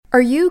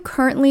Are you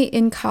currently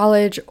in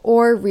college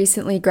or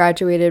recently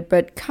graduated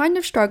but kind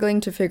of struggling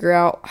to figure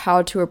out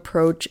how to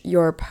approach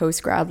your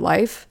post-grad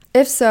life?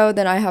 If so,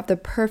 then I have the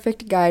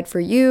perfect guide for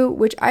you,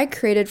 which I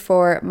created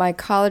for my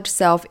college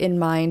self in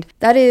mind.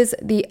 That is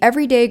the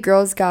Everyday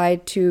Girl's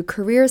Guide to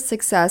Career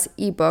Success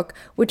ebook,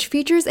 which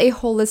features a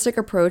holistic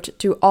approach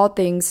to all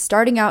things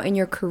starting out in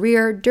your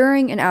career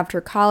during and after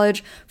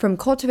college, from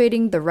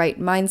cultivating the right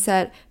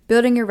mindset,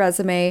 building your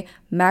resume,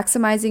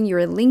 maximizing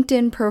your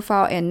LinkedIn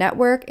profile and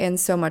network, and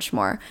so much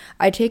more.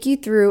 I take you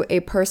through a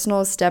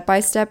personal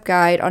step-by-step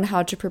guide on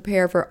how to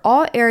prepare for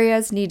all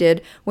areas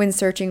needed when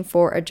searching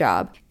for a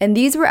job. And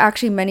these were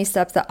actually many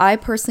steps that I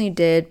personally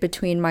did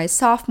between my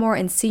sophomore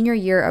and senior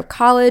year of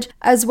college,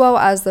 as well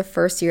as the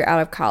first year out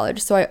of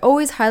college. So I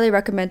always highly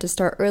recommend to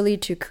start early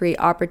to create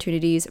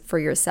opportunities for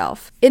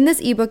yourself. In this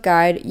ebook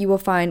guide, you will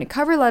find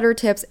cover letter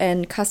tips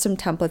and custom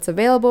templates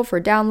available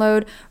for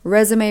download,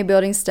 resume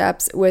building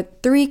steps with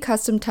 3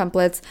 custom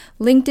templates,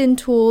 LinkedIn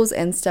tools,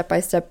 and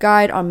step-by-step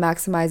guide on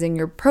maximizing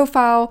your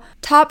profile,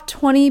 top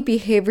 20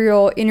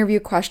 behavioral interview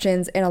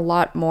questions, and a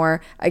lot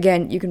more.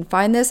 Again, you can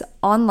find this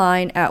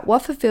online at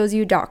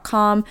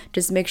whatfulfillsyou.com.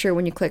 Just make sure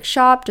when you click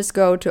shop, just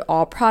go to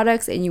all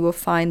products and you will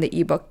find the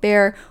ebook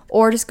there,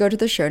 or just go to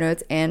the show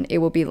notes and it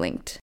will be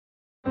linked.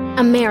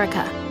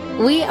 America.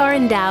 We are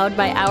endowed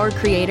by our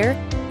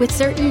Creator with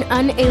certain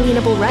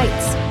unalienable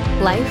rights: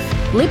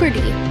 life,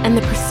 liberty, and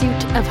the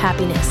pursuit of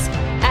happiness.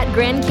 At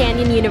Grand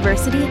Canyon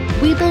University,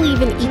 we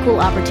believe in equal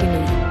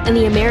opportunity, and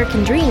the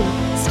American dream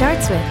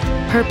starts with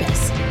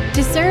purpose.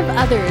 To serve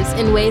others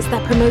in ways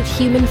that promote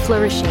human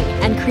flourishing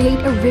and create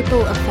a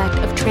ripple effect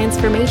of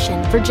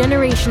transformation for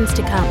generations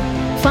to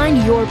come.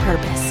 Find your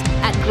purpose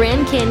at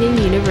Grand Canyon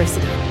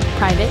University.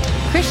 Private,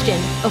 Christian,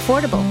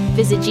 affordable.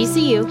 Visit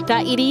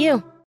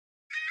gcu.edu.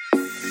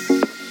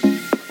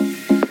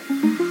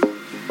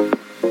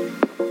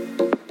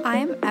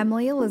 I'm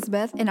Emily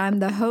Elizabeth, and I'm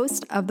the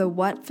host of the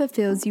What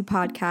Fulfills You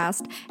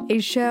podcast, a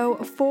show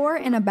for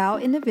and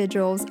about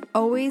individuals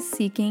always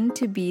seeking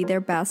to be their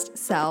best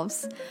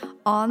selves.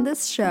 On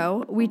this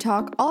show, we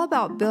talk all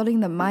about building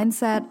the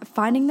mindset,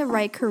 finding the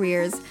right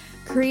careers,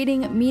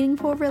 creating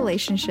meaningful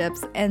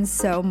relationships, and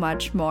so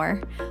much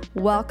more.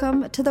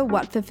 Welcome to the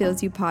What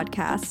Fulfills You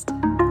podcast.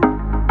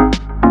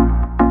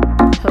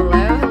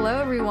 Hello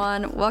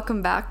everyone.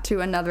 Welcome back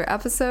to another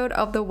episode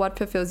of the What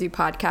Fulfills You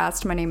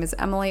podcast. My name is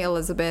Emily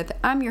Elizabeth.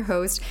 I'm your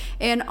host,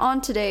 and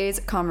on today's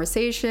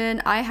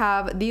conversation, I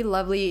have the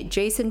lovely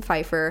Jason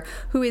Feifer,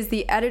 who is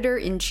the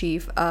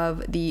editor-in-chief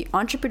of the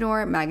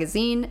Entrepreneur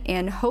magazine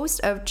and host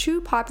of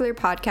 2 popular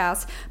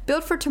podcasts,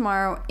 Build for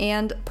Tomorrow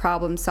and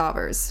Problem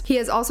Solvers. He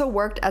has also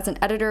worked as an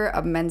editor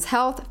of Men's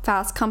Health,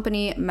 Fast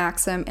Company,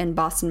 Maxim, and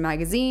Boston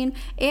Magazine,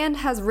 and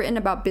has written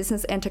about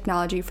business and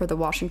technology for the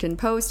Washington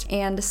Post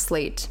and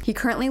Slate. He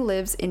currently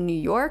lives in New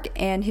York,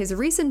 and his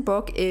recent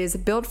book is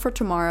Build for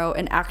Tomorrow,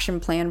 an action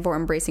plan for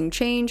embracing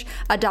change,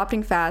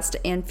 adopting fast,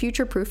 and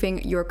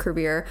future-proofing your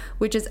career,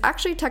 which is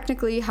actually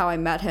technically how I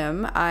met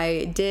him.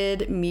 I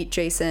did meet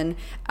Jason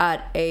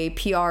at a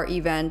PR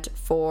event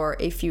for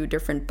a few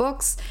different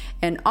books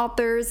and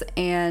authors,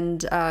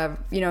 and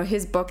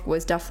his book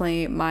was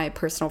definitely my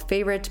personal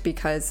favorite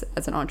because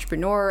as an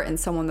entrepreneur and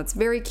someone that's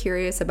very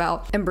curious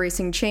about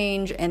embracing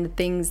change and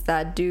things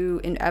that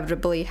do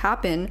inevitably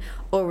happen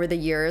over the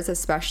years,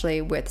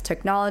 especially with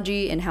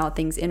technology and how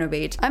things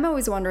innovate, I'm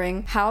always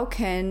wondering, how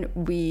can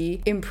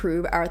we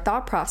improve our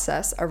thought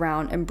process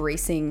around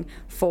embracing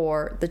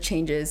for the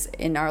changes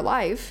in our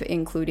life,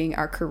 including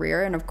our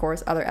career and of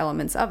course other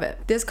elements of it.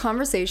 This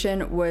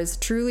conversation was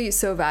truly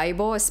so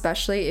valuable,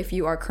 especially if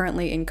you are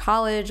currently in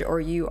college or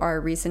you are a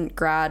recent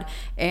grad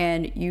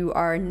and you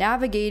are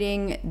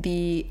navigating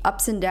the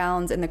ups and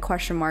downs and the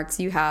question marks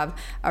you have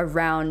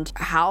around,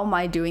 how am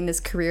I doing this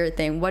career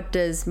thing? What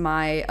does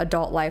my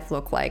adult life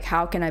look like?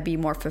 How can I be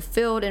more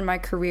fulfilled in my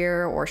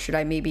career? Or should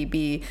I maybe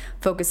be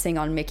focusing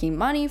on making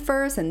money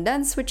first and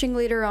then switching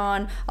later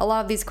on? A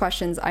lot of these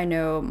questions I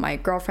know my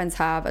girlfriends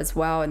have as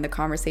well in the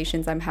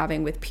conversations I'm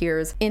having with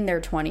peers in their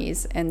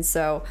 20s. And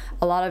so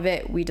a lot of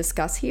it we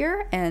discuss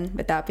here. And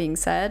with that being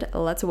said,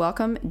 let's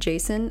welcome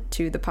Jason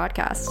to the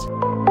podcast.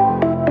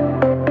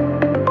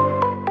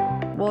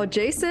 Well,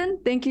 Jason,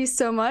 thank you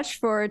so much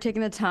for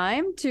taking the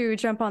time to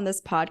jump on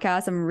this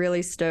podcast. I'm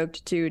really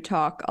stoked to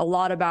talk a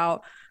lot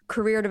about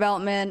career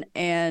development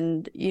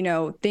and,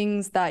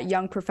 things that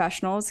young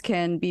professionals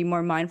can be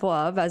more mindful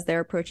of as they're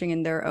approaching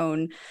in their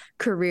own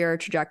career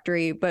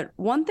trajectory. But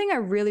one thing I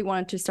really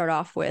wanted to start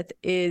off with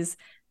is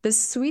the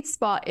sweet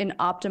spot in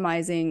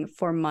optimizing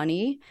for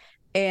money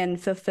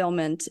and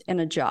fulfillment in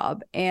a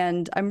job.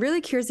 And I'm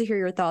really curious to hear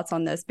your thoughts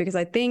on this, because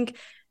I think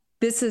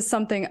this is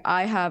something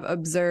I have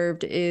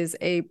observed is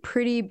a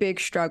pretty big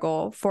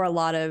struggle for a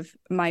lot of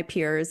my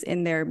peers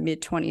in their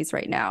mid-20s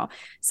right now.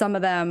 Some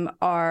of them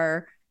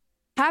are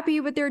happy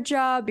with their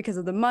job because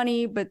of the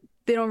money, but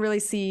they don't really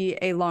see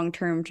a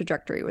long-term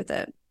trajectory with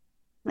it.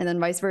 And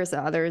then vice versa.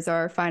 Others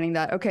are finding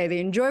that, okay, they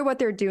enjoy what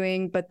they're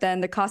doing, but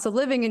then the cost of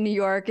living in New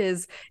York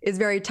is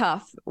very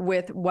tough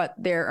with what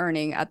they're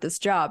earning at this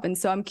job. And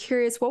so I'm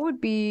curious, what would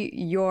be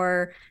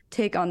your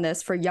take on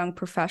this for young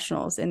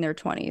professionals in their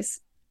 20s?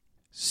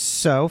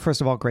 So first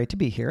of all, great to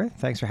be here.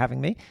 Thanks for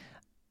having me.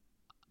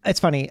 It's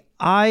funny.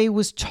 I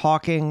was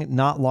talking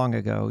not long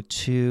ago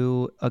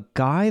to a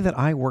guy that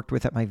I worked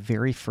with at my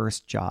very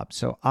first job.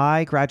 So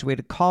I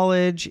graduated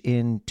college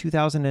in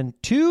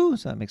 2002.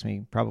 So that makes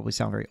me probably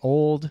sound very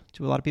old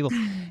to a lot of people.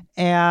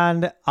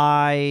 And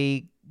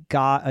I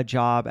got a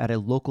job at a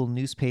local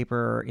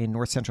newspaper in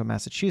North Central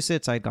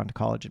Massachusetts. I had gone to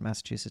college in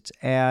Massachusetts,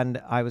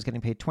 and I was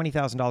getting paid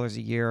 $20,000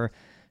 a year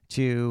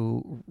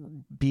to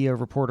be a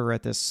reporter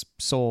at this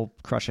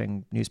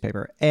soul-crushing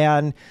newspaper.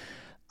 And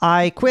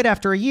I quit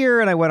after a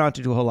year, and I went on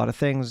to do a whole lot of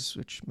things,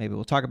 which maybe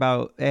we'll talk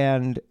about.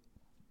 And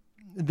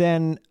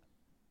then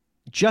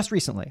just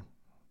recently,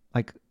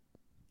 like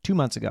 2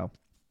 months ago,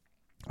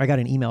 I got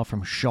an email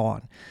from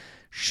Sean.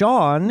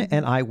 Sean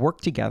and I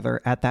worked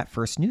together at that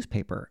first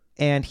newspaper,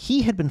 and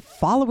he had been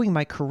following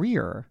my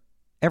career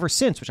ever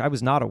since, which I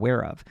was not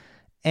aware of.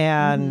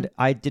 And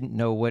I didn't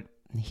know what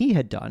he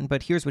had done,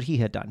 but here's what he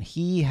had done.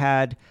 He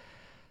had,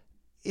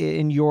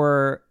 in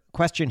your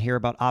question here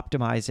about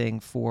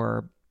optimizing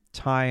for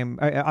time,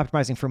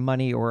 optimizing for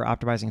money or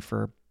optimizing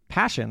for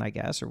passion, I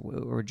guess,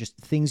 or just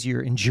things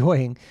you're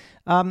enjoying.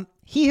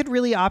 He had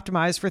really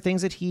optimized for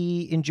things that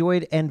he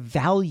enjoyed and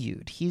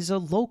valued. He's a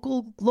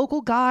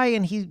local guy,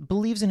 and he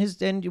believes in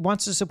and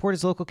wants to support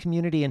his local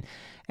community. And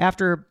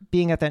after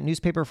being at that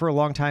newspaper for a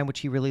long time, which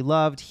he really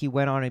loved, he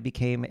went on and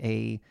became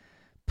a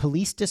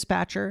police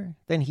dispatcher.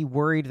 Then he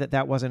worried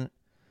that wasn't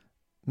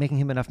making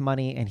him enough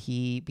money, and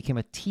he became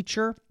a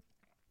teacher.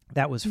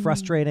 That was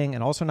frustrating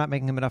and also not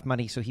making him enough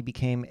money. So he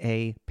became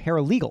a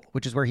paralegal,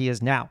 which is where he is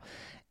now.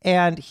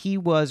 And he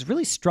was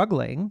really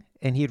struggling,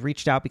 and he had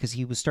reached out because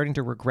he was starting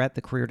to regret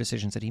the career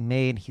decisions that he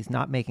made. He's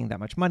not making that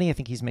much money. I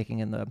think he's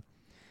making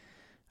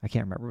I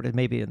can't remember, but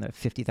maybe in the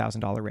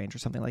 $50,000 range or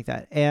something like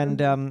that.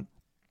 And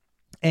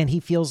he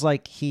feels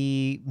like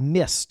he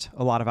missed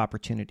a lot of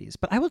opportunities.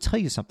 But I will tell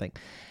you something.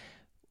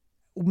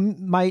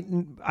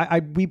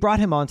 We brought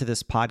him onto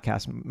this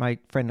podcast. My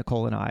friend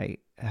Nicole and I,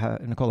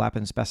 Nicole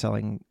Lappin's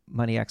best-selling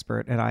money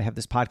expert, and I have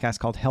this podcast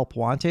called Help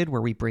Wanted,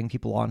 where we bring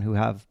people on who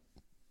have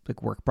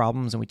like work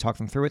problems and we talk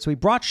them through it. So we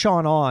brought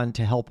Sean on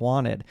to Help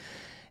Wanted,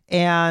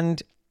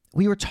 and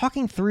we were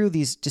talking through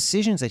these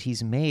decisions that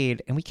he's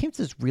made, and we came to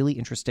this really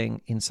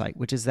interesting insight,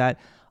 which is that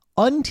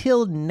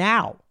until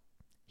now,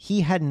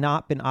 he had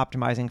not been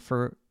optimizing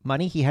for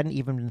money. He hadn't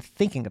even been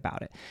thinking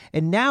about it.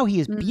 And now he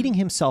is beating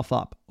himself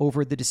up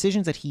over the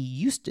decisions that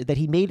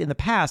he made in the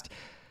past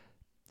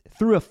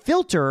through a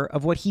filter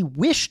of what he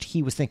wished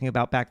he was thinking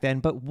about back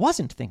then, but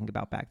wasn't thinking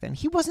about back then.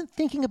 He wasn't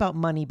thinking about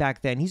money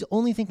back then. He's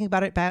only thinking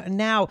about it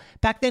now.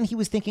 Back then, he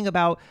was thinking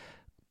about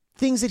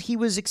things that he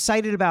was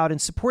excited about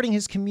and supporting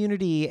his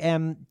community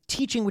and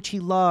teaching, which he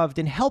loved,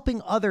 and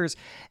helping others.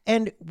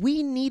 And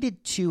we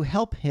needed to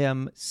help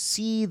him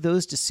see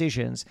those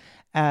decisions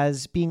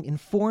as being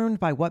informed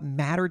by what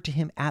mattered to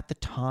him at the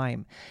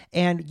time.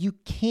 And you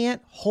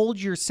can't hold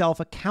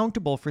yourself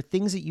accountable for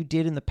things that you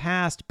did in the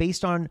past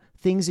based on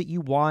things that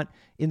you want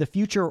in the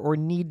future or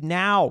need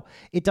now.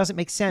 It doesn't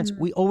make sense.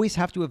 We always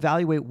have to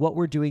evaluate what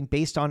we're doing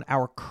based on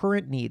our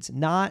current needs,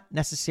 not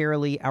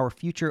necessarily our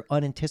future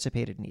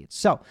unanticipated needs.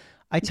 So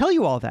I tell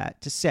you all that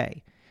to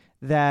say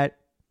that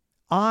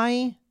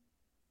I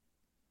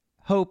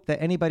hope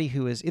that anybody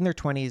who is in their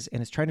 20s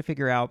and is trying to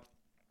figure out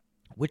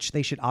which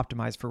they should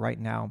optimize for right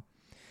now,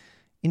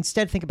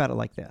 instead think about it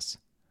like this.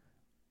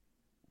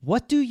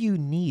 What do you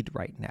need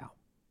right now?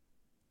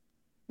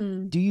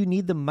 Do you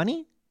need the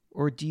money,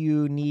 or do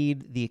you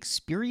need the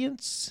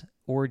experience,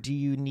 or do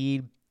you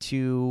need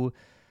to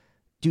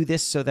do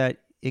this so that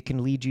it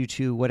can lead you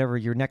to whatever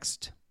your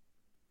next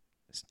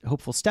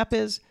hopeful step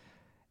is?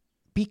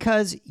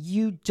 Because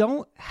you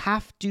don't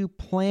have to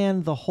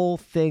plan the whole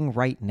thing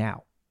right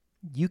now.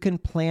 You can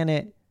plan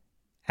it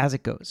as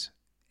it goes,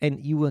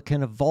 and you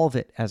can evolve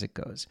it as it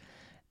goes.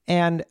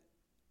 And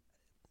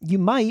you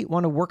might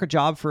want to work a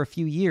job for a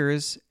few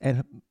years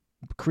and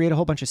create a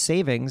whole bunch of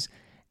savings,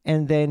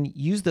 and then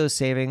use those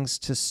savings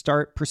to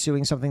start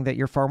pursuing something that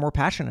you're far more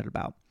passionate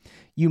about.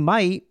 You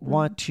might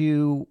want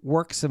to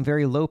work some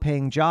very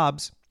low-paying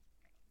jobs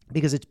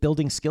because it's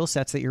building skill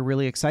sets that you're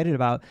really excited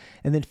about,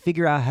 and then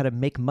figure out how to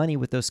make money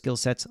with those skill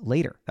sets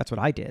later. That's what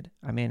I did.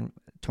 I mean,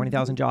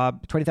 $20,000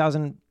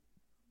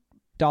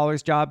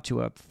 job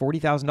to a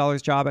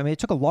 $40,000 job. I mean, it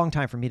took a long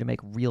time for me to make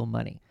real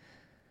money.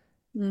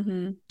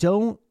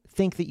 Don't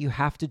think that you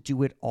have to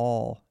do it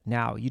all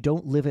now. You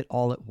don't live it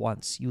all at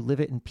once. You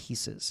live it in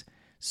pieces.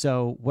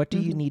 So what do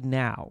you need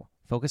now?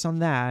 Focus on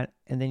that,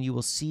 and then you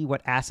will see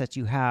what assets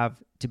you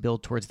have to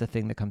build towards the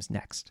thing that comes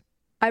next.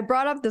 I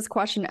brought up this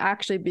question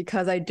actually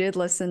because I did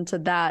listen to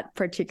that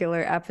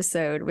particular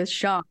episode with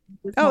Sean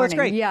this morning. That's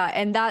great. Yeah,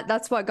 and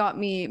that's what got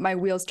me my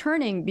wheels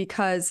turning,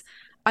 because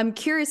I'm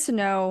curious to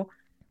know,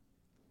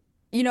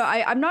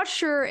 I'm not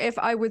sure if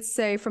I would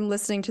say from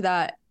listening to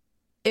that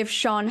if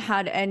Sean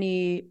had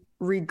any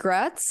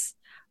regrets,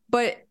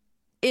 but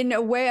in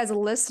a way, as a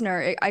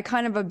listener, I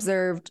kind of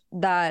observed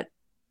that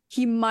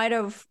he might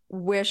have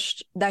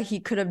wished that he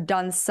could have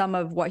done some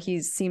of what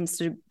he seems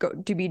to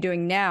be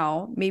doing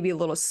now, maybe a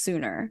little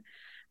sooner.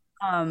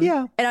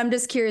 Yeah. And I'm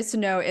just curious to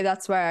know if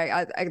that's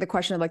why I the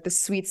question of like the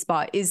sweet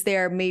spot. Is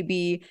there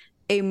maybe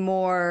a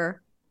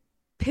more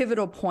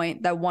pivotal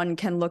point that one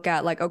can look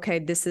at, like, okay,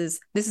 this is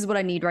what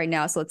I need right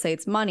now. So let's say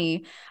it's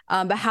money.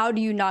 But how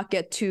do you not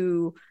get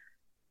too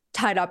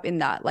tied up in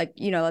that? Like,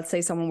 let's say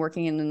someone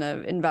working in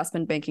an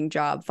investment banking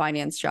job,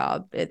 finance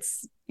job,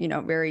 it's,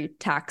 very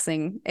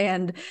taxing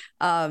and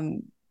a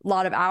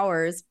lot of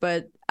hours.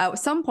 But at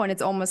some point,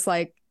 it's almost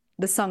like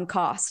the sunk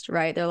cost,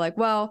 right? They're like,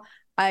 well,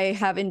 I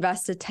have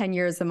invested 10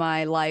 years of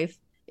my life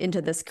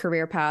into this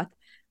career path.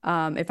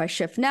 If I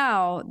shift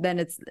now, then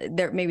it's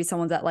there. Maybe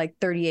someone's at like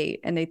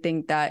 38 and they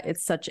think that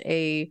it's such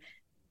a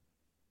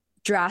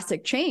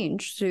drastic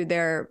change to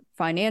their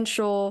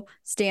financial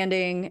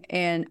standing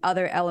and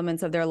other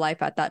elements of their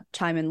life at that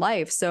time in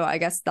life. So I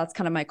guess that's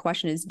kind of my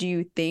question is, do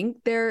you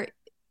think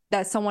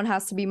that someone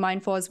has to be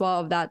mindful as well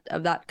of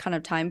that kind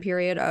of time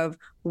period of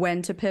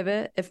when to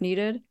pivot if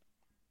needed?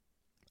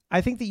 I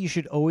think that you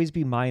should always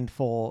be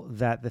mindful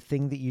that the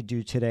thing that you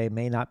do today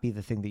may not be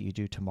the thing that you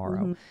do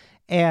tomorrow. Mm-hmm.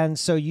 And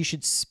so you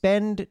should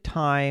spend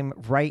time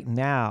right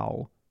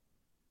now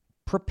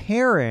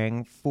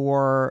preparing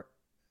for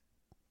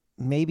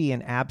maybe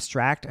an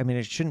abstract, I mean,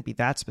 it shouldn't be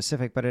that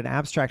specific, but an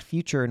abstract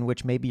future in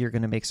which maybe you're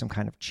going to make some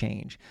kind of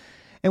change.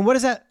 And what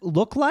does that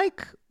look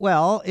like?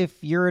 Well,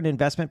 if you're an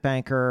investment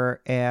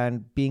banker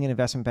and being an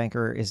investment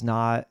banker is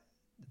not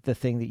the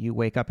thing that you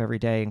wake up every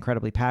day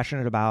incredibly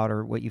passionate about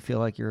or what you feel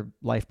like your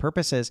life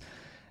purpose is,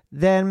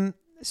 then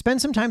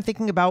spend some time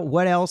thinking about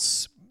what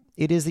else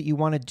it is that you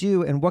want to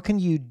do and what can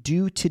you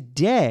do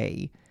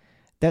today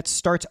that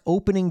starts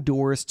opening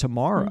doors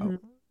tomorrow.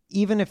 Mm-hmm.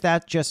 Even if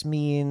that just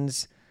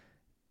means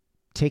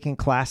taking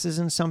classes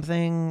in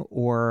something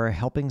or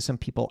helping some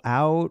people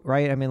out,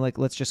 right? I mean, like,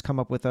 let's just come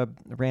up with a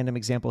random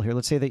example here.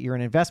 Let's say that you're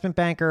an investment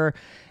banker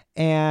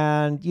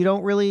and you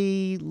don't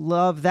really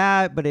love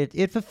that, but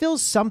it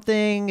fulfills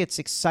something. It's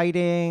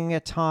exciting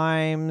at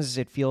times.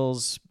 It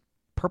feels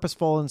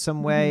purposeful in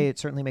some way. Mm-hmm. It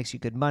certainly makes you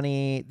good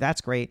money. That's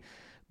great.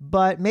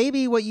 But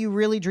maybe what you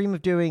really dream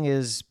of doing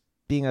is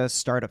being a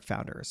startup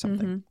founder or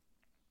something.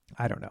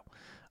 Mm-hmm. I don't know.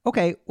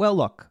 Okay, well,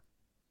 look,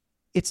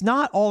 it's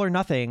not all or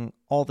nothing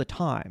all the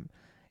time.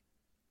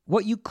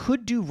 What you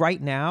could do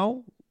right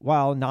now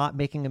while not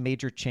making a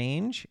major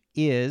change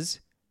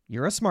is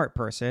you're a smart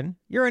person.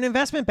 You're an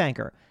investment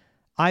banker.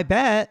 I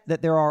bet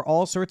that there are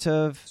all sorts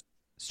of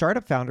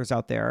startup founders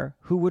out there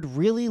who would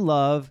really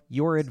love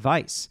your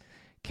advice.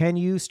 Can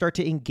you start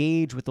to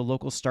engage with the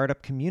local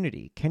startup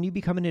community? Can you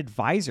become an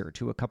advisor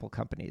to a couple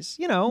companies?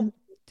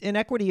 An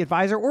equity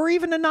advisor or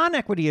even a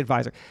non-equity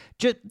advisor.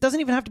 Just doesn't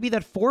even have to be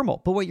that formal.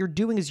 But what you're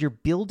doing is you're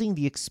building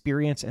the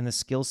experience and the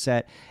skill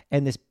set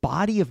and this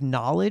body of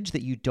knowledge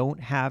that you don't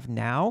have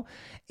now.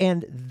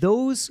 And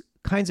those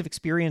kinds of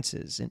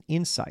experiences and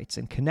insights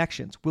and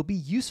connections will be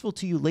useful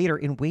to you later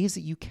in ways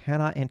that you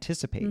cannot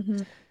anticipate.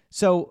 Mm-hmm.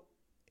 So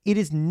it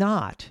is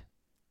not,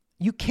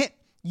 you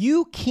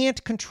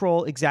can't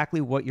control exactly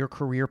what your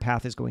career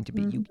path is going to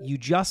be. Mm-hmm. You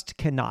just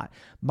cannot.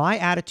 My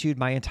attitude,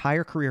 my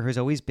entire career has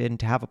always been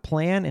to have a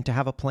plan and to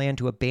have a plan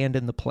to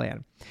abandon the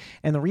plan.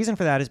 And the reason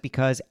for that is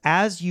because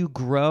as you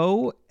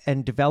grow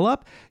and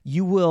develop,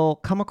 you will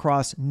come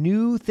across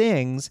new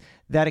things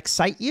that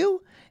excite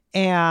you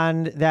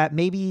and that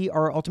maybe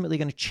are ultimately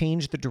going to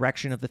change the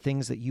direction of the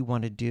things that you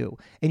want to do.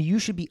 And you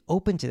should be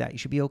open to that. You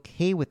should be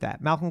okay with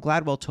that. Malcolm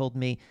Gladwell told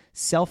me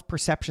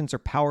self-perceptions are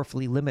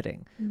powerfully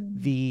limiting.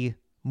 Mm-hmm. The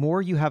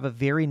more you have a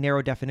very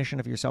narrow definition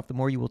of yourself, the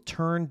more you will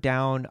turn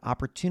down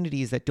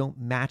opportunities that don't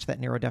match that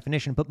narrow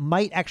definition, but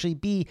might actually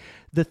be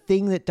the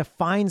thing that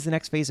defines the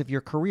next phase of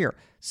your career.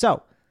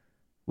 So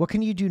what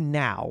can you do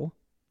now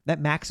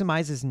that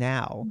maximizes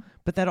now,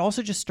 but that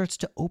also just starts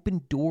to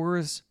open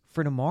doors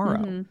for tomorrow?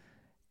 Mm-hmm.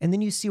 And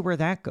then you see where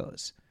that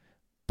goes.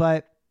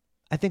 But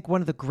I think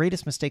one of the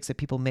greatest mistakes that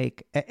people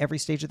make at every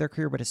stage of their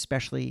career, but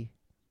especially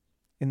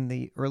in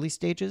the early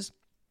stages,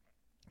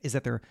 is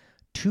that they're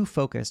too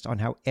focused on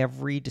how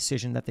every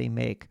decision that they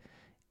make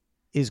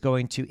is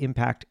going to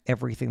impact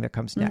everything that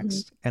comes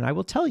next. Mm-hmm. And I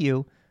will tell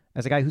you,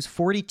 as a guy who's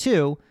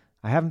 42,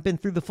 I haven't been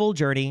through the full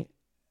journey,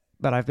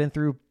 but I've been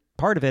through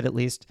part of it at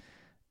least.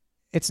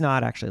 It's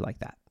not actually like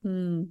that.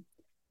 Mm.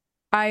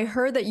 I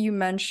heard that you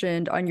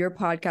mentioned on your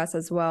podcast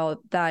as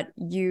well that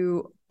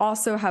you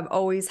also have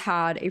always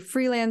had a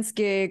freelance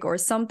gig or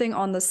something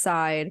on the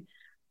side,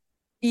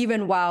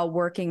 even while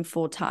working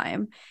full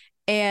time.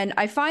 And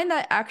I find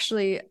that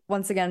actually,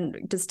 once again,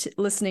 just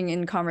listening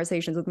in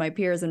conversations with my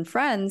peers and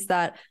friends,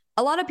 that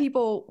a lot of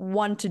people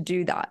want to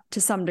do that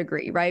to some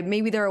degree, right?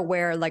 Maybe they're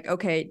aware, like,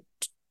 okay,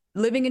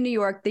 living in New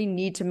York, they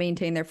need to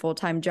maintain their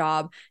full-time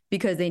job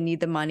because they need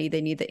the money, they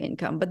need the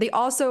income, but they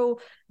also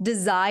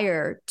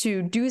desire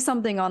to do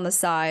something on the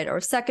side or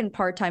second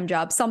part-time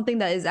job, something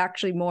that is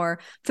actually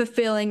more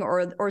fulfilling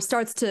or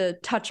starts to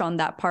touch on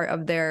that part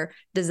of their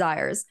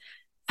desires.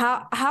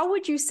 how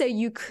would you say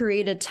you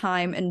create a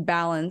time and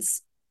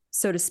balance,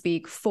 so to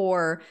speak,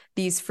 for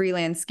these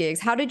freelance gigs?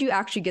 How did you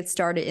actually get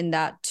started in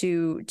that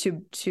to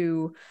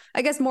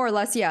I guess more or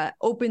less, yeah,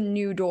 open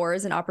new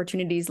doors and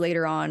opportunities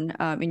later on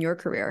in your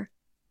career?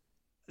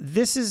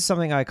 This is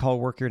something I call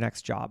work your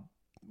next job,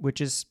 which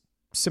is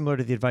similar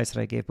to the advice that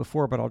I gave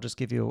before, but I'll just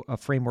give you a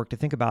framework to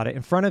think about it.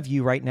 In front of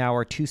you right now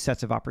are two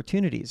sets of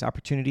opportunities,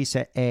 opportunity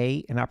set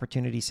A and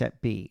opportunity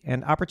set B.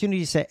 And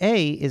opportunity set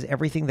A is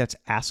everything that's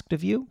asked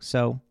of you.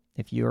 So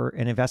if you're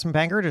an investment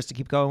banker, just to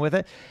keep going with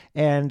it,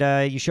 and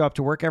you show up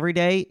to work every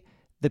day,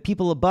 the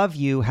people above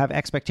you have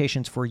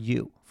expectations for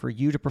you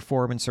to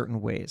perform in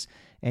certain ways,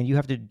 and you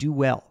have to do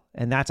well.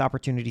 And that's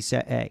opportunity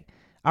set A.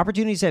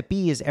 Opportunity set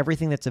B is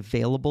everything that's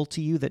available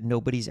to you that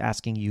nobody's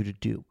asking you to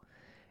do.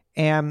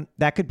 And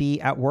that could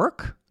be at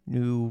work,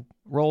 new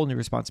role, new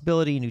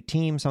responsibility, new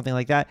team, something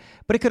like that.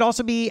 But it could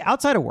also be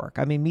outside of work.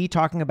 I mean, me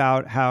talking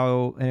about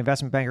how an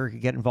investment banker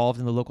could get involved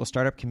in the local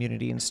startup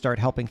community and start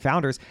helping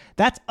founders,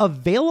 that's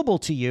available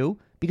to you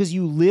because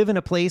you live in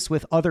a place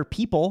with other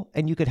people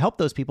and you could help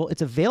those people.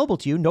 It's available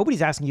to you.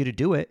 Nobody's asking you to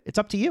do it. It's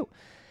up to you.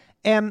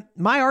 And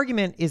my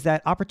argument is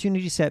that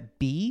opportunity set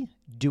B,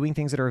 doing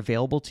things that are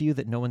available to you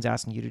that no one's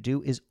asking you to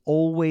do, is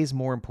always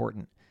more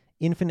important.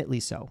 Infinitely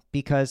so,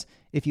 because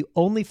if you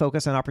only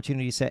focus on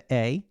opportunity set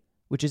A,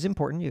 which is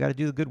important, you got to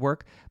do the good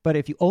work. But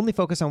if you only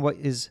focus on what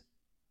is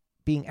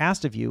being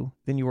asked of you,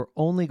 then you are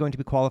only going to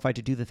be qualified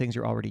to do the things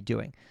you're already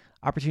doing.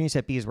 Opportunity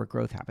set B is where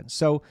growth happens.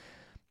 So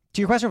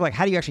to your question of like,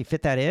 how do you actually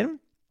fit that in?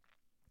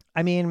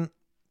 I mean,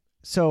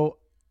 so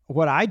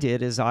what I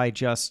did is I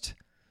just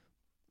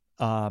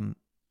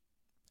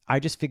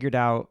figured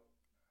out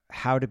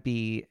how to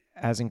be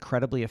as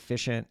incredibly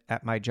efficient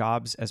at my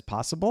jobs as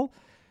possible,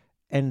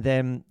 and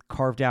then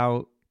carved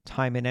out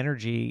time and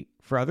energy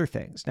for other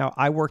things. Now,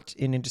 I worked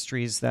in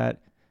industries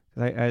that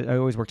I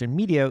always worked in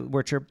media,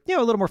 which are,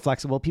 a little more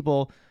flexible.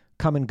 People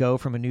come and go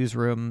from a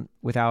newsroom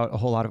without a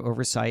whole lot of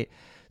oversight.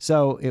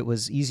 So it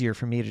was easier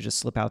for me to just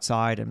slip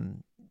outside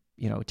and,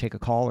 take a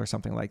call or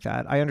something like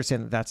that. I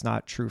understand that that's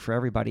not true for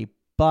everybody,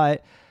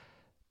 but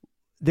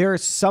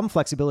there's some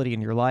flexibility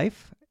in your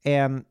life.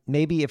 And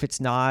maybe if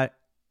it's not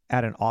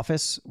at an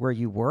office where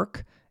you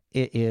work,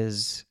 it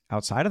is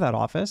outside of that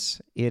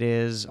office. It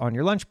is on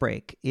your lunch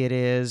break. It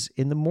is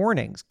in the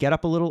mornings. Get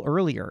up a little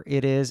earlier.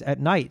 It is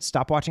at night.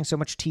 Stop watching so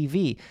much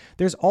TV.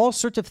 There's all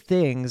sorts of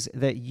things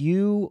that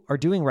you are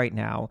doing right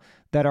now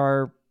that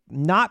are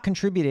not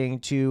contributing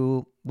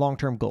to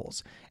long-term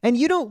goals. And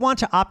you don't want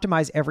to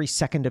optimize every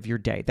second of your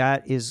day.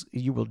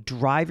 You will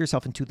drive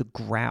yourself into the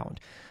ground.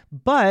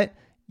 But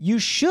you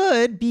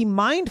should be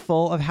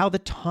mindful of how the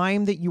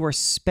time that you are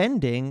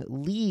spending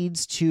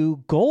leads to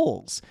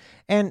goals.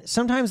 And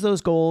sometimes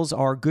those goals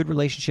are good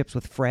relationships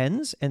with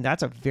friends, and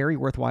that's a very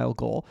worthwhile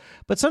goal.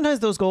 But sometimes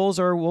those goals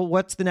are, well,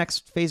 what's the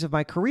next phase of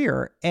my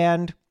career?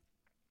 And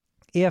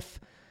if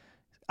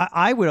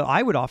I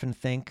would often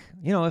think,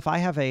 if I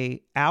have an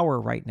hour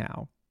right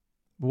now,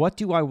 what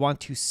do I want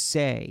to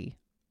say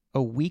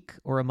a week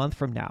or a month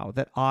from now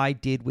that I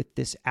did with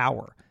this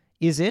hour?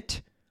 Is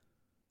it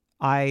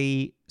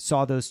I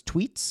saw those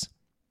tweets,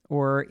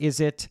 or is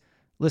it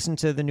listen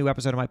to the new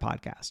episode of my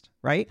podcast,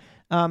 right?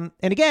 And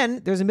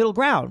again, there's a middle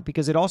ground,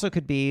 because it also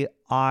could be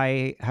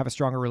I have a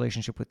stronger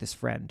relationship with this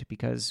friend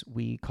because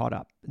we caught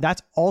up.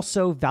 That's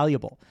also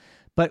valuable.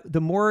 But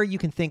the more you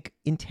can think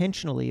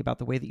intentionally about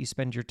the way that you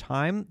spend your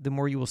time, the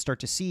more you will start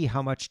to see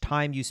how much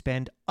time you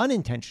spend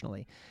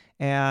unintentionally,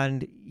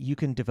 and you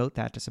can devote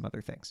that to some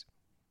other things.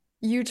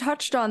 You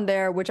touched on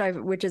there,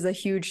 which is a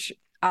huge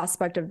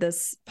aspect of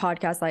this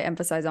podcast I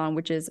emphasize on,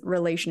 which is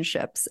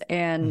relationships.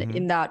 And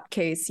in that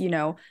case,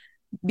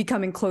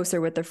 becoming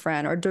closer with a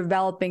friend or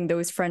developing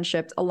those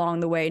friendships along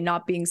the way,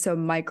 not being so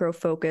micro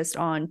focused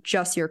on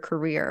just your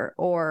career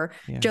or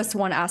just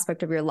one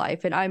aspect of your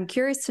life. And I'm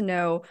curious to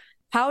know,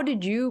 how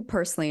did you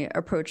personally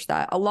approach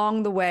that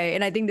along the way?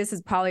 And I think this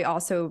is probably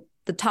also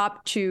the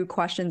top two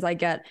questions I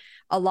get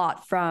a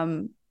lot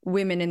from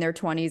women in their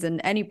 20s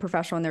and any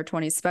professional in their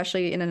 20s,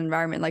 especially in an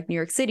environment like New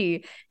York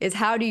City, is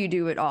how do you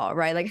do it all,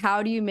 right? Like,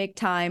 how do you make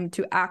time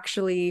to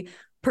actually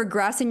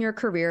progress in your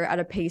career at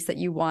a pace that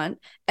you want,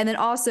 and then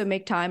also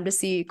make time to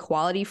see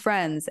quality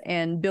friends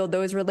and build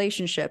those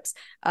relationships,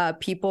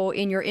 people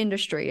in your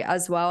industry,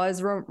 as well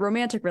as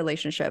romantic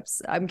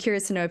relationships? I'm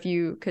curious to know if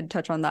you could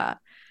touch on that.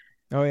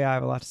 Oh yeah, I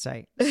have a lot to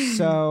say.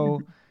 So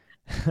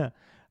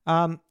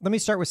let me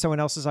start with someone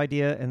else's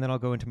idea, and then I'll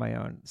go into my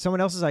own.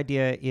 Someone else's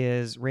idea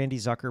is Randy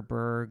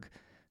Zuckerberg,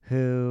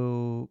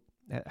 who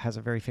has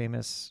a very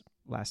famous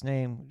last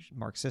name,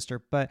 Mark's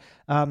sister, but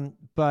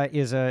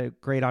is a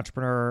great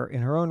entrepreneur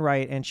in her own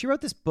right. And she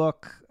wrote this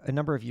book a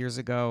number of years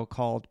ago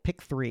called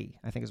Pick 3,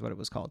 I think is what it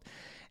was called.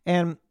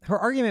 And her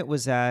argument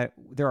was that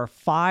there are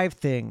 5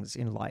 things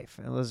in life.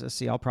 And let's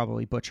see, I'll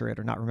probably butcher it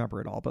or not remember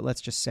it all, but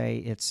let's just say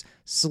it's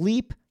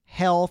sleep,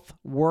 health,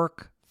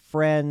 work,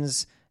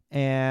 friends,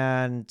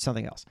 and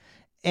something else.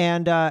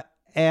 And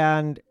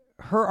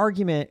her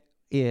argument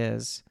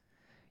is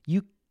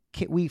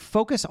we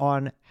focus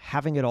on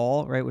having it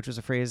all, right? Which was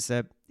a phrase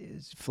that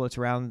floats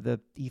around the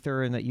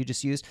ether and that you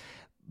just used.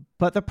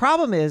 But the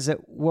problem is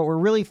that what we're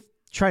really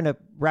trying to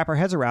wrap our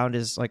heads around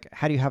is like,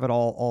 how do you have it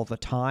all the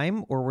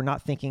time? Or we're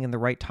not thinking in the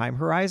right time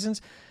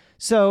horizons.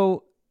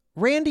 So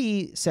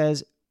Randy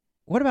says,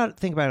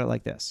 think about it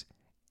like this.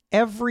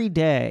 Every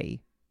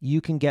day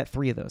you can get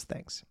 3 of those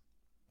things,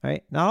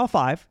 right? Not all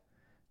 5.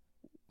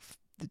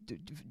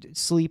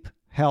 Sleep,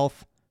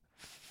 health,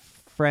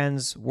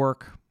 friends,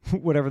 work,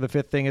 whatever the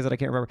 5th thing is that I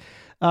can't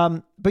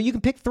remember. But you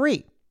can pick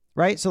 3,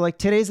 right? So like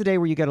today's the day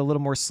where you get a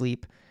little more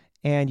sleep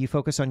and you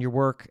focus on your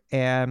work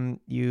and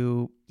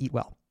you eat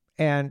well.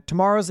 And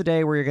tomorrow's the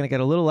day where you're going to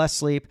get a little less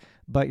sleep,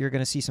 but you're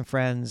going to see some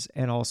friends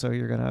and also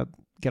you're going to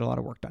get a lot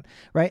of work done,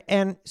 right?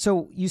 And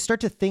so you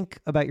start to think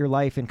about your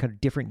life in kind of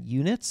different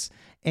units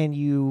and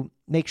you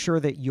make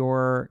sure that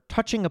you're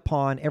touching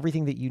upon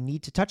everything that you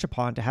need to touch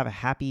upon to have a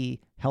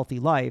happy, healthy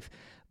life,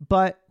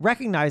 but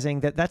recognizing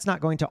that that's not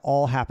going to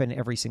all happen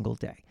every single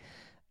day.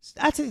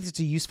 I think it's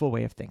a useful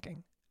way of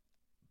thinking.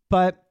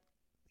 But,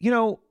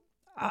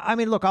 I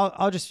mean, look,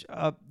 I'll just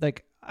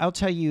I'll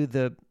tell you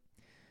the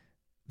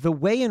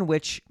way in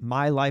which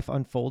my life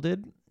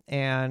unfolded,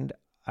 and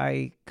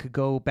I could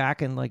go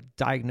back and like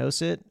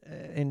diagnose it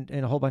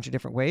in a whole bunch of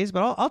different ways,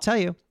 but I'll tell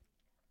you,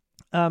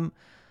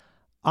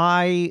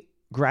 I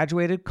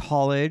graduated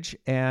college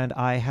and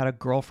I had a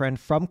girlfriend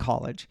from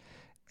college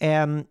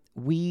and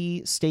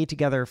we stayed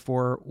together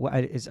for,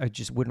 I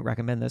just wouldn't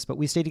recommend this, but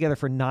we stayed together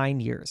for 9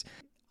 years.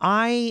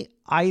 I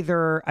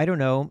don't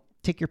know,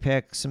 take your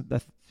pick,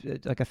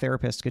 like a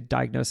therapist could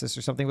diagnose this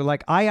or something, but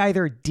like I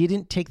either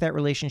didn't take that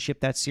relationship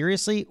that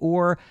seriously,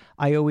 or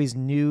I always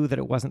knew that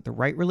it wasn't the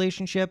right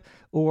relationship,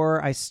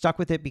 or I stuck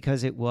with it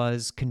because it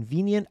was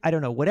convenient. I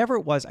don't know, whatever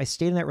it was, I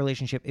stayed in that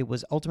relationship. It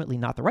was ultimately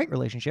not the right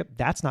relationship.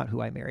 That's not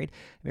who I married.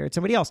 I married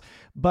somebody else.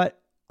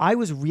 But I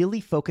was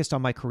really focused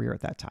on my career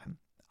at that time.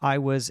 I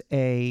was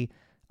a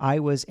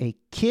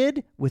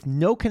kid with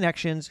no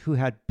connections who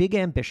had big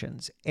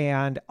ambitions,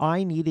 and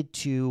I needed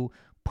to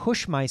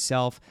push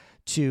myself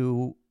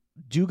to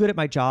do good at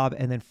my job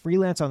and then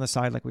freelance on the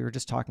side like we were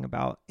just talking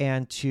about,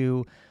 and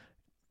to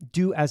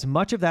do as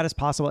much of that as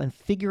possible and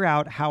figure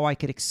out how I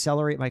could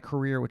accelerate my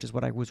career, which is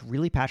what I was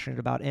really passionate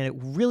about. And it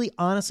really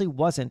honestly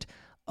wasn't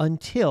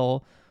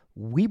until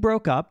we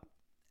broke up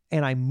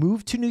and I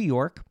moved to New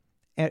York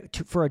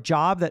for a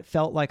job that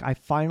felt like I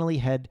finally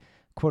had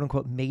quote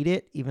unquote made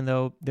it, even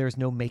though there's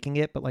no making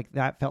it, but like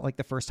that felt like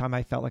the first time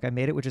I felt like I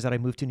made it, which is that I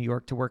moved to New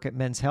York to work at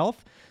Men's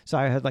Health. So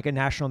I had like a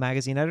national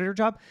magazine editor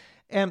job.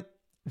 And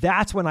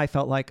that's when I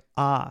felt like,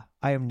 I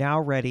am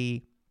now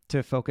ready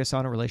to focus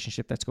on a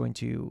relationship that's going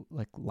to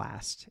like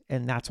last.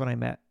 And that's when I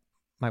met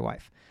my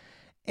wife.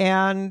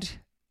 And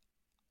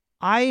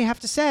I have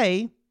to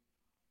say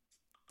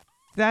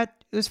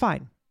that it was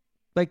fine.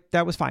 Like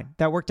that was fine.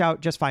 That worked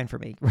out just fine for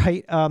me.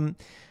 Right. I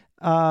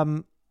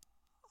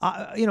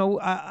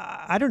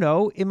don't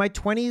know. In my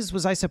 20s,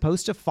 was I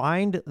supposed to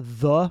find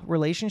the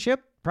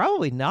relationship?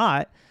 Probably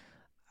not.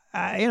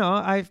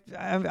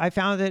 I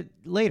found it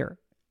later.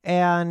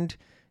 And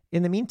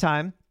in the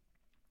meantime,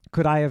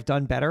 could I have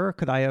done better?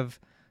 Could I have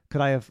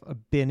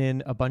been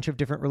in a bunch of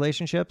different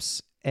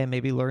relationships and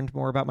maybe learned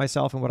more about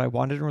myself and what I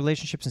wanted in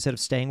relationships instead of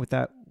staying with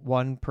that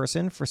one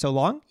person for so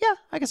long? Yeah,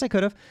 I guess I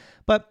could have.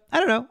 But I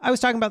don't know. I was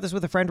talking about this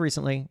with a friend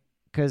recently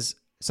because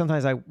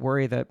sometimes I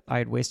worry that I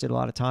had wasted a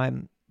lot of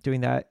time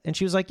doing that. And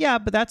she was like, yeah,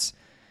 but that's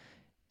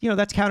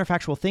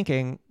counterfactual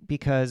thinking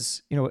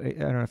because, I don't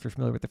know if you're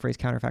familiar with the phrase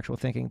counterfactual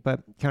thinking,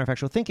 but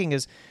counterfactual thinking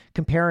is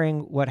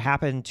comparing what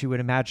happened to an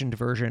imagined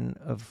version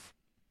of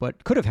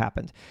what could have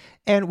happened.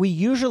 And we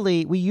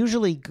usually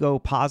go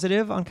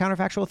positive on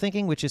counterfactual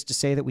thinking, which is to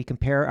say that we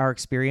compare our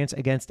experience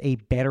against a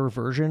better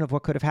version of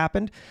what could have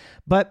happened.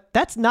 But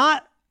that's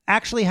not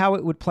actually how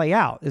it would play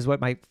out, is what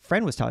my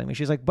friend was telling me.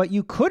 She's like, but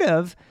you could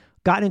have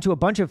gotten into a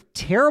bunch of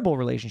terrible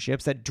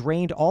relationships that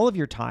drained all of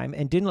your time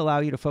and didn't allow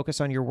you to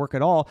focus on your work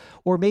at all.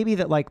 Or maybe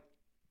that like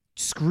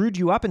screwed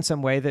you up in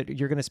some way that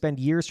you're going to spend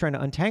years trying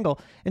to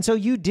untangle. And so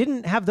you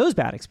didn't have those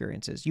bad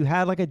experiences. You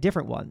had like a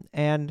different one,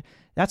 and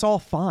that's all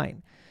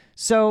fine.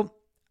 So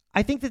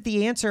I think that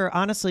the answer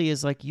honestly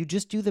is like, you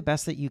just do the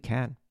best that you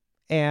can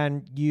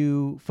and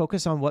you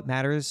focus on what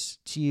matters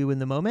to you in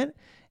the moment.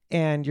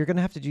 And you're going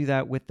to have to do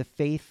that with the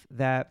faith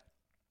that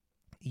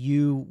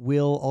you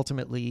will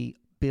ultimately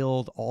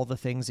build all the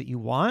things that you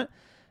want.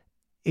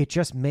 It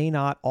just may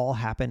not all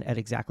happen at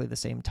exactly the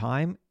same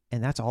time,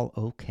 and that's all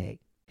okay.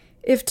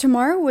 If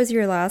tomorrow was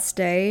your last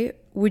day,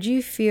 would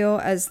you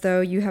feel as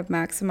though you have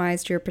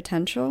maximized your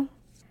potential?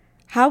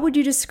 How would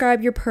you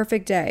describe your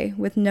perfect day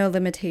with no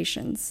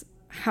limitations?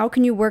 How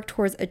can you work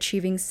towards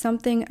achieving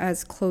something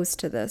as close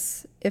to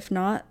this, if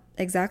not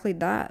exactly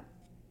that?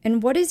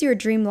 And what is your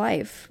dream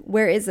life?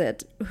 Where is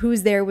it?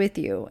 Who's there with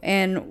you?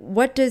 And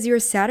what does your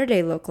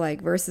Saturday look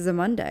like versus a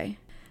Monday?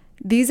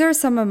 These are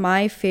some of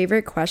my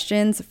favorite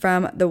questions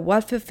from the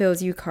What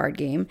Fulfills You card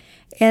game,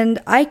 and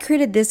I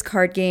created this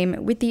card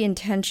game with the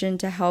intention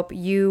to help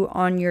you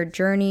on your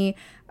journey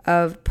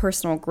of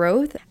personal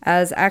growth,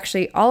 as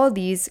actually all of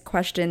these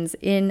questions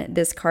in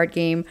this card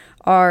game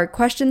are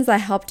questions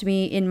that helped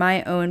me in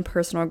my own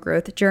personal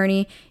growth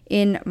journey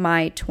in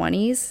my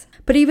 20s.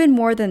 But even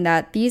more than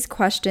that, these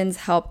questions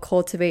help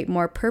cultivate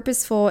more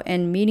purposeful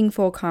and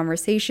meaningful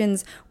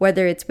conversations,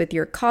 whether it's with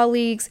your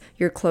colleagues,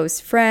 your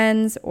close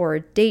friends, or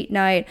date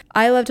night.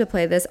 I love to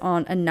play this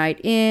on a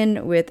night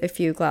in with a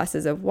few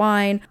glasses of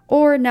wine,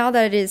 or now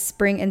that it is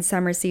spring and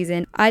summer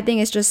season, I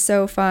think it's just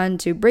so fun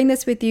to bring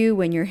this with you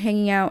when you're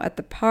hanging out at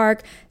the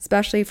park,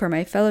 especially for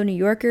my fellow New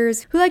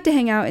Yorkers who like to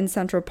hang out in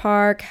Central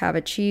Park, have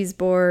a cheese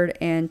board,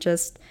 and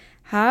just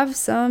have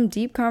some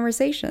deep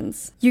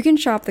conversations. You can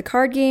shop the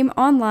card game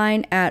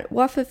online at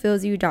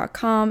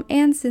whatfulfillsyou.com,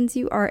 and since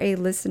you are a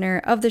listener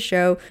of the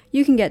show,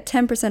 you can get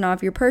 10%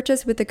 off your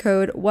purchase with the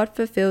code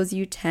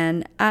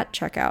whatfulfillsyou10 at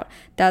checkout.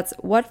 That's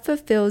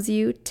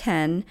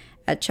whatfulfillsyou10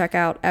 at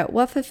checkout at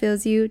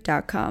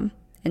whatfulfillsyou.com.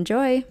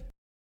 Enjoy!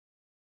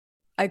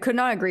 I could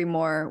not agree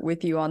more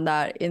with you on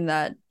that, in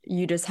that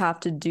you just have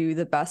to do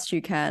the best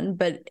you can.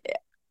 But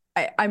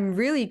I'm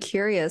really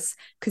curious,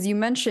 because you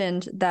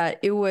mentioned that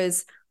it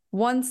was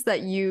once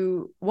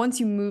you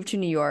moved to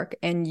New York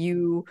and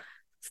you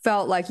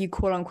felt like you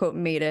quote unquote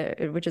made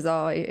it, which is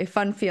all a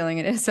fun feeling,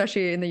 and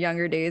especially in the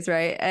younger days,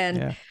 right? And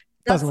yeah,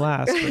 doesn't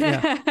last, but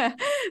yeah.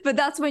 But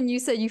that's when you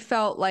said you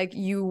felt like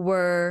you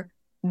were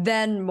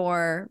then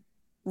more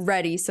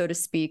ready, so to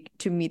speak,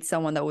 to meet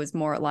someone that was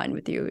more aligned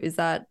with you. Is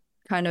that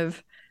kind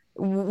of,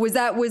 was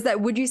that,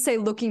 would you say,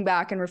 looking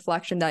back in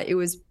reflection, that it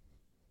was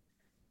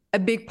a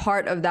big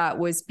part of that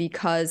was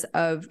because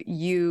of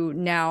you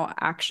now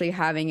actually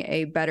having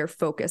a better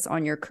focus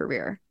on your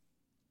career?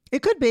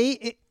 It could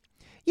be.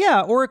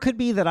 Yeah, or it could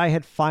be that I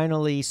had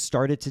finally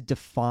started to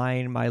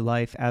define my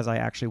life as I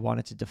actually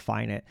wanted to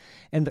define it.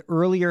 And the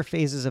earlier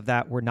phases of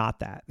that were not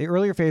that. The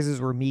earlier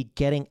phases were me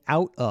getting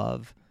out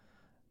of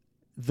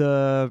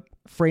the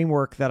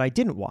framework that I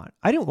didn't want.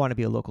 I didn't want to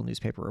be a local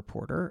newspaper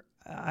reporter.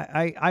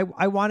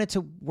 I wanted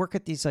to work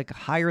at these like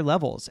higher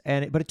levels,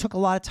 but it took a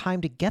lot of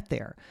time to get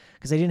there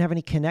because I didn't have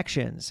any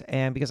connections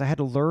and because I had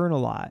to learn a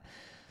lot.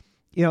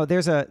 You know,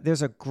 there's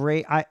a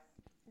great,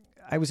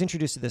 I was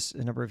introduced to this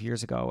a number of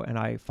years ago, and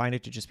I find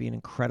it to just be an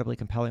incredibly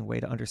compelling way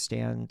to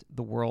understand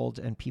the world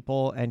and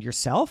people and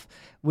yourself,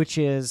 which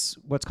is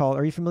what's called,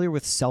 are you familiar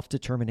with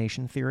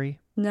self-determination theory?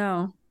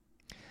 No.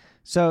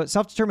 So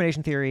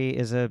self-determination theory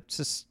is a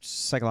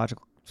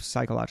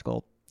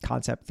psychological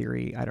concept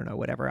theory. I don't know,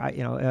 whatever.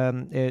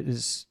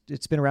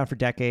 It's been around for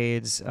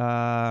decades.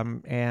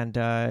 And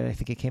I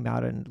think it came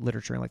out in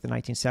literature in like the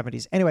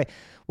 1970s. Anyway,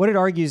 what it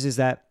argues is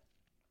that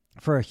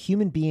for a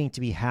human being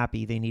to be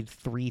happy, they need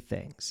three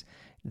things.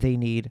 They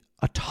need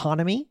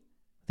autonomy.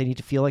 They need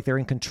to feel like they're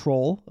in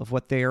control of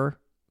what they're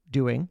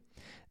doing.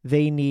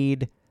 They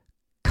need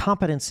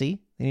competency.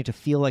 They need to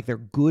feel like they're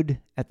good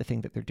at the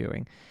thing that they're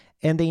doing.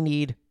 And they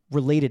need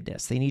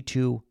relatedness. They need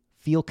to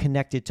feel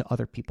connected to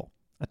other people.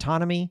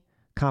 Autonomy,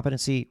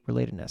 competency,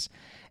 relatedness.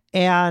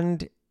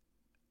 And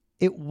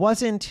it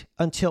wasn't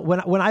until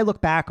when I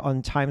look back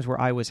on times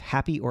where I was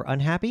happy or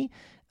unhappy,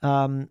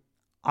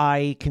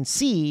 I can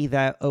see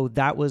that,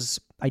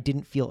 I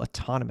didn't feel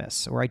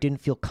autonomous or I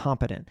didn't feel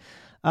competent.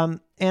 And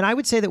I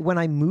would say that when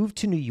I moved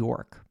to New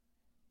York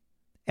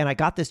and I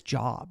got this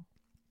job,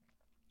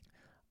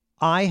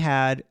 I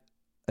had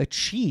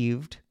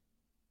achieved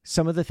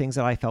some of the things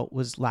that I felt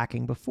was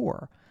lacking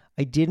before.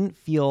 I didn't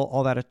feel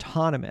all that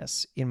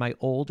autonomous in my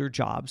older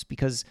jobs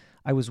because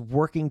I was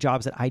working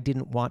jobs that I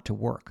didn't want to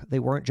work. They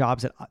weren't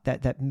jobs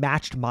that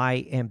matched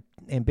my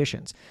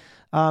ambitions.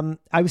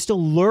 I was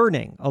still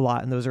learning a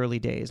lot in those early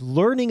days.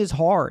 Learning is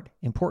hard,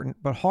 important,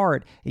 but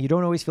hard. And you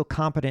don't always feel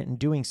competent in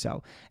doing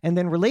so. And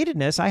then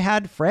relatedness, I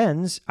had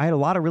friends. I had a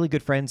lot of really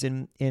good friends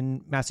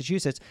in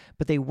Massachusetts,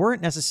 but they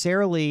weren't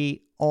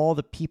necessarily all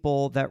the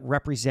people that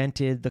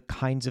represented the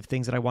kinds of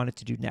things that I wanted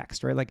to do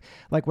next, right?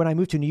 Like when I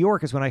moved to New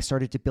York is when I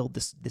started to build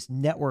this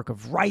network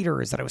of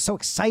writers that I was so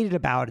excited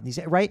about, and these,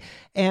 right?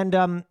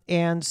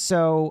 And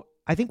so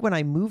I think when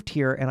I moved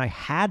here and I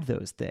had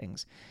those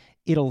things,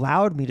 it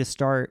allowed me to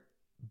start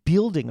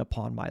building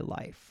upon my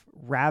life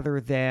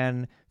rather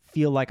than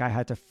feel like I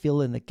had to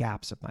fill in the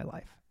gaps of my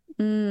life.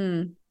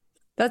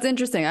 That's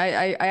interesting.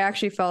 I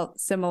actually felt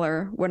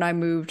similar when I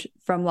moved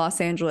from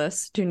Los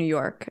Angeles to New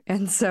York.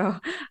 And so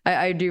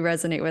I do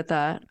resonate with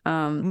that.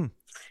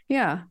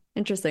 Yeah,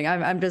 interesting.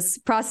 I'm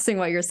just processing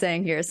what you're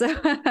saying here. So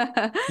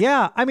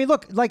yeah, I mean,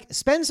 look, like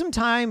spend some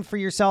time for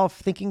yourself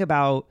thinking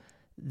about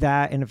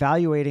that and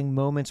evaluating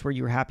moments where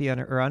you were happy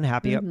or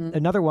unhappy. Mm-hmm.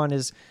 Another one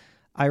is,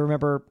 I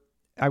remember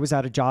I was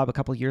at a job a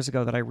couple of years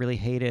ago that I really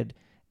hated,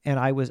 and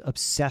I was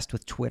obsessed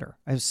with Twitter.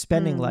 I was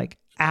spending like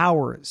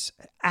hours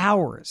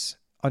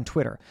on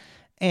Twitter.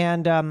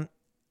 And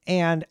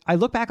And I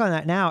look back on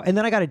that now, and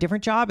then I got a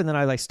different job, and then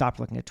I like stopped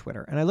looking at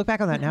Twitter. And I look back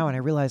on that now, and I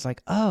realize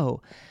like,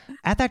 oh,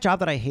 at that job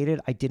that I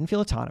hated, I didn't feel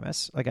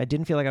autonomous. Like I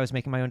didn't feel like I was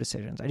making my own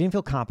decisions. I didn't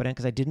feel competent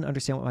because I didn't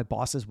understand what my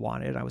bosses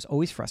wanted. I was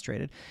always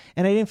frustrated.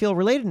 And I didn't feel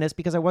relatedness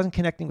because I wasn't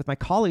connecting with my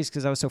colleagues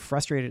because I was so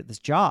frustrated at this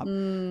job.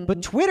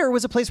 But Twitter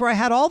was a place where I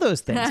had all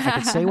those things. I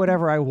could say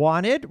whatever I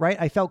wanted, right?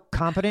 I felt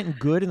competent and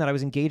good and that I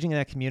was engaging in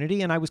that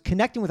community, and I was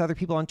connecting with other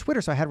people on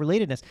Twitter, so I had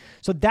relatedness.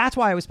 So that's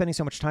why I was spending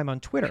so much time on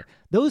Twitter.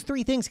 Those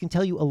three things can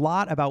tell you a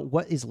lot about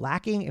what is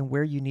lacking and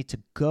where you need to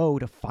go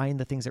to find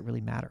the things that really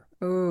matter.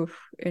 Ooh,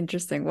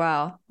 interesting.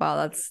 Wow.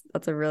 That's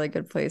a really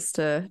good place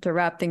to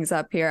wrap things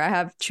up here. I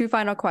have two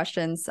final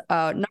questions.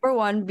 Number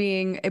one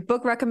being a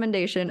book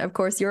recommendation, of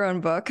course, your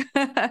own book,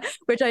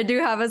 which I do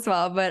have as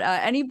well, but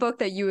any book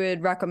that you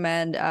would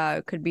recommend,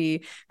 could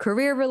be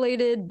career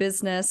related,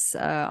 business,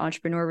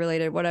 entrepreneur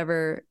related,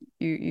 whatever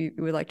you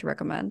would like to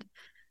recommend.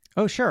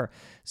 Oh, sure.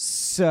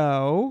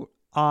 So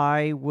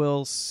I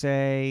will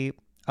say,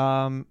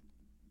 so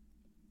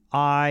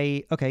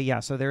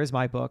there is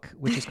my book,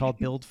 which is called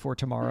Build for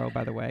Tomorrow,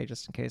 by the way,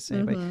 just in case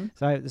anybody.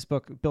 So I have this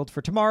book, Build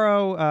for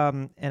Tomorrow,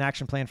 an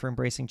action plan for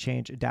embracing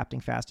change,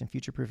 adapting fast, and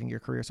future-proofing your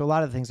career. So a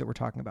lot of the things that we're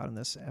talking about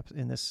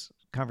in this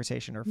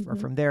conversation are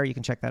from there. You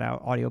can check that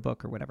out,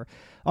 audiobook or whatever,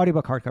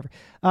 audiobook, hardcover.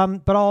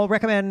 But I'll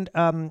recommend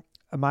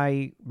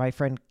my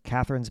friend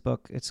Catherine's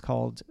book. It's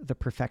called The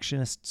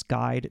Perfectionist's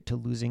Guide to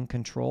Losing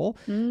Control.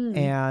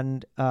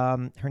 And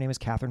her name is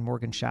Catherine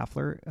Morgan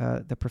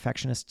Schaffler, The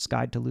Perfectionist's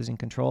Guide to Losing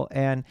Control.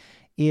 And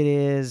it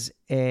is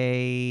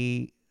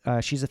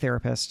she's a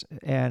therapist,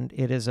 and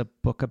it is a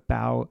book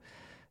about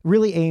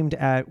really aimed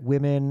at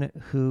women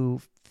who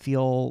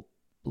feel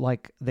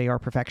like they are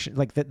perfection,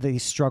 like that they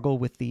struggle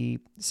with the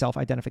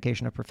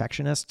self-identification of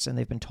perfectionists, and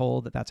they've been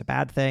told that that's a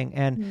bad thing.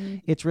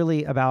 And it's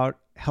really about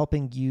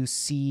helping you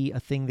see a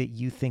thing that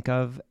you think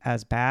of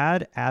as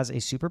bad as a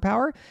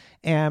superpower.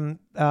 And,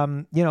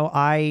 I'm not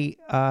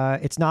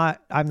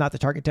the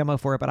target demo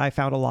for it, but I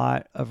found a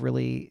lot of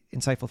really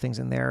insightful things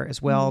in there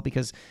as well,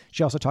 because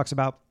she also talks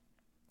about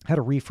how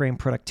to reframe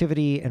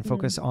productivity and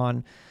focus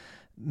on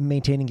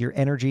maintaining your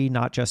energy,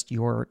 not just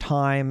your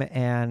time.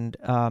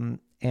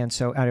 And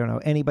so I don't know,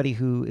 anybody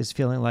who is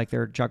feeling like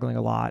they're juggling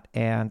a lot,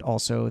 and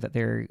also that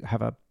they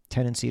have a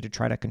tendency to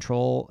try to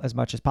control as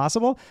much as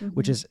possible,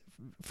 which is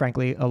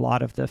frankly a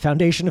lot of the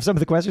foundation of some of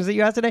the questions that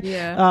you asked today,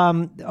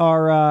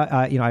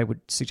 I would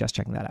suggest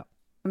checking that out.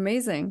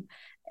 Amazing.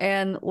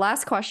 And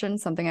last question,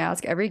 something I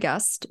ask every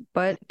guest,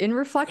 but in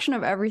reflection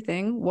of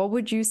everything, what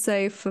would you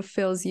say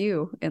fulfills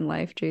you in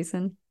life,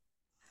 Jason?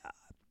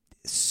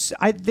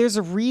 There's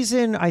a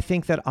reason I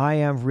think that I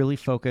am really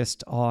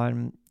focused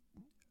on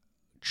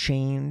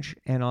change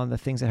and on the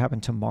things that happen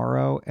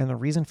tomorrow. And the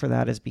reason for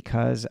that is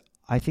because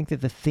I think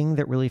that the thing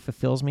that really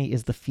fulfills me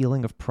is the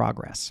feeling of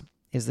progress,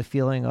 is the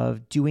feeling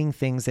of doing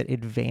things that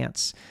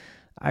advance.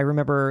 I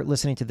remember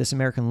listening to This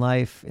American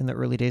Life in the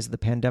early days of the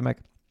pandemic,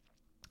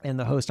 and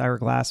the host, Ira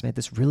Glass, made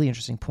this really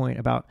interesting point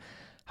about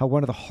how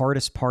one of the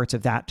hardest parts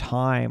of that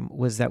time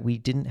was that we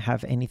didn't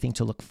have anything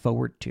to look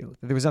forward to.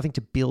 There was nothing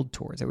to build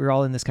towards, that we were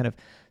all in this kind of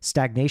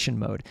stagnation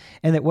mode,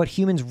 and that what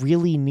humans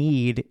really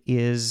need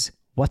is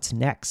what's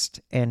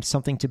next, and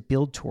something to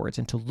build towards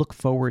and to look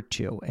forward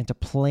to and to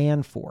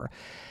plan for.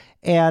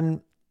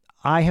 And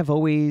I have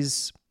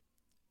always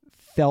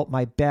felt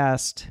my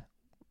best,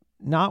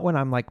 not when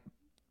I'm like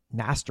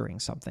mastering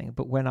something,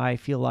 but when I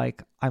feel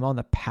like I'm on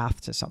the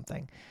path to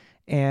something.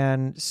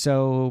 And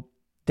so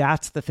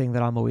that's the thing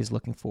that I'm always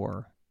looking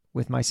for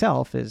with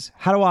myself, is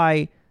how do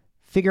I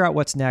figure out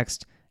what's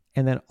next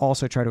and then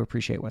also try to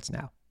appreciate what's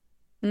now.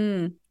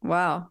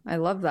 Wow. I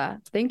love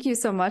that. Thank you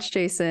so much,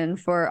 Jason,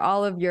 for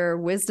all of your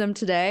wisdom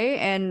today.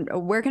 And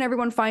where can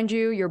everyone find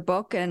you, your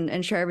book,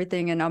 and share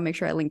everything? And I'll make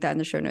sure I link that in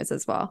the show notes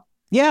as well.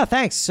 Yeah,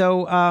 thanks.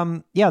 So,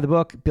 the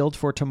book, Build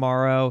for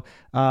Tomorrow.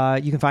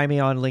 You can find me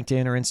on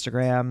LinkedIn or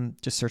Instagram.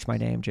 Just search my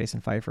name, Jason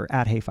Feifer,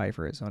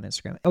 @HeyFeifer is on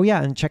Instagram. Oh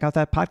yeah, and check out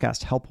that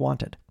podcast, Help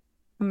Wanted.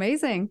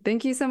 Amazing.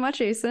 Thank you so much,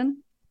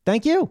 Jason.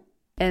 Thank you.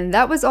 And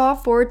that was all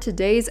for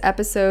today's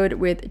episode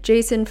with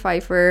Jason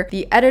Feifer,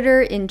 the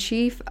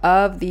editor-in-chief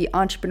of the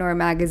Entrepreneur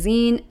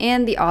magazine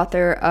and the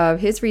author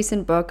of his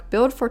recent book,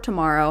 Build for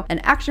Tomorrow, an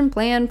action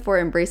plan for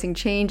embracing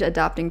change,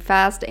 adapting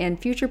fast, and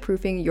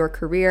future-proofing your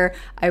career.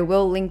 I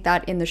will link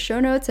that in the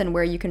show notes and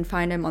where you can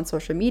find him on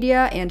social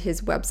media and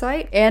his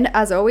website. And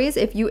as always,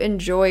 if you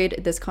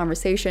enjoyed this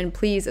conversation,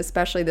 please,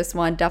 especially this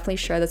one, definitely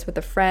share this with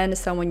a friend,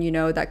 someone you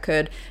know that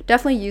could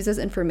definitely use this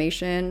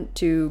information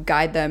to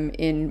guide them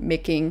in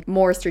making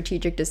more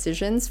strategic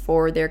decisions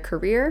for their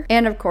career.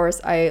 And of course,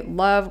 I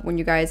love when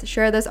you guys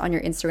share this on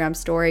your Instagram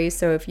stories.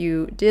 So if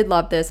you did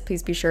love this,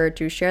 please be sure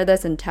to share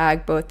this and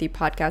tag both the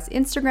podcast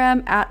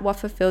Instagram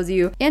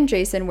 @WhatFulfillsYou and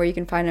Jason, where you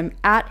can find him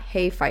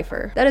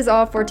 @HeyFeifer. That is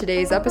all for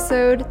today's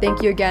episode.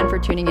 Thank you again for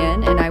tuning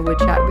in, and I will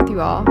chat with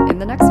you all in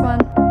the next one.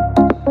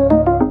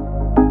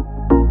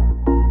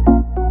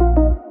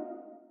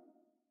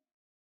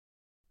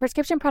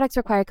 Prescription products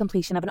require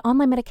completion of an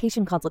online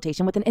medication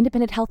consultation with an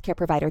independent healthcare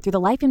provider through the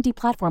LifeMD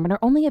platform and are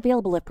only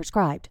available if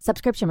prescribed.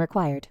 Subscription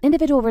required.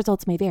 Individual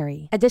results may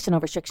vary. Additional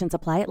restrictions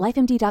apply at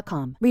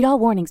lifemd.com. Read all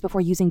warnings before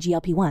using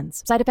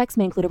GLP-1s. Side effects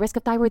may include a risk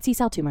of thyroid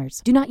C-cell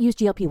tumors. Do not use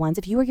GLP-1s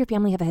if you or your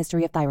family have a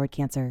history of thyroid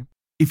cancer.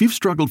 If you've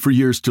struggled for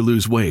years to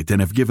lose weight and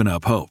have given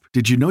up hope,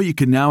 did you know you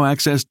can now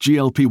access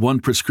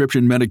GLP-1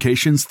 prescription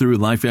medications through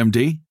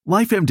LifeMD?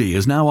 LifeMD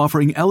is now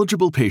offering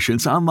eligible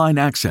patients online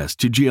access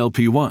to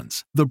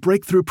GLP-1s, the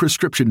breakthrough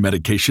prescription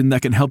medication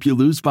that can help you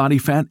lose body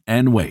fat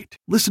and weight.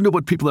 Listen to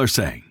what people are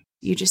saying.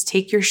 You just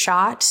take your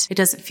shot. It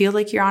doesn't feel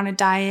like you're on a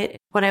diet.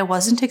 What I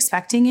wasn't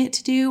expecting it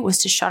to do was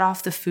to shut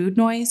off the food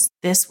noise.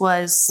 This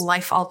was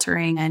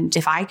life-altering, and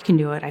if I can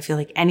do it, I feel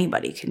like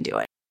anybody can do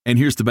it. And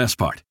here's the best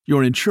part.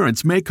 Your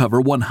insurance may cover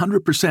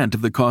 100%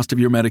 of the cost of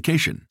your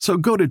medication. So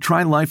go to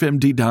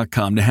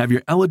trylifemd.com to have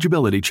your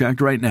eligibility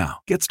checked right now.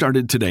 Get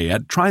started today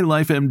at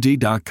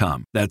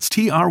trylifemd.com. That's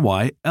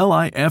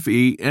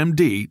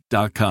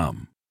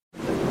trylifemd.com.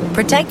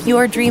 Protect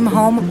your dream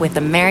home with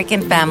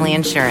American Family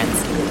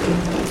Insurance.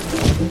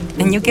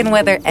 And you can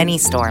weather any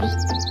storm.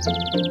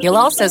 You'll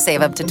also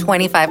save up to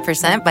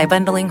 25% by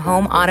bundling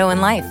home, auto,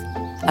 and life.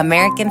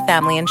 American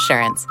Family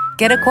Insurance.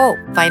 Get a quote.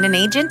 Find an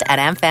agent at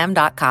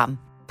amfam.com.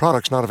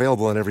 Products not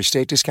available in every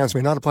state. Discounts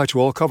may not apply to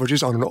all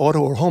coverages on an auto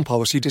or home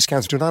policy.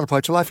 Discounts do not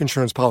apply to life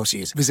insurance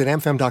policies. Visit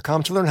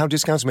amfam.com to learn how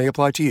discounts may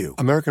apply to you.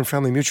 American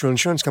Family Mutual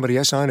Insurance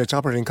Company, SI, and its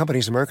operating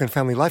companies, American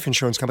Family Life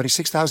Insurance Company,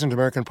 6000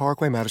 American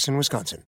Parkway, Madison, Wisconsin.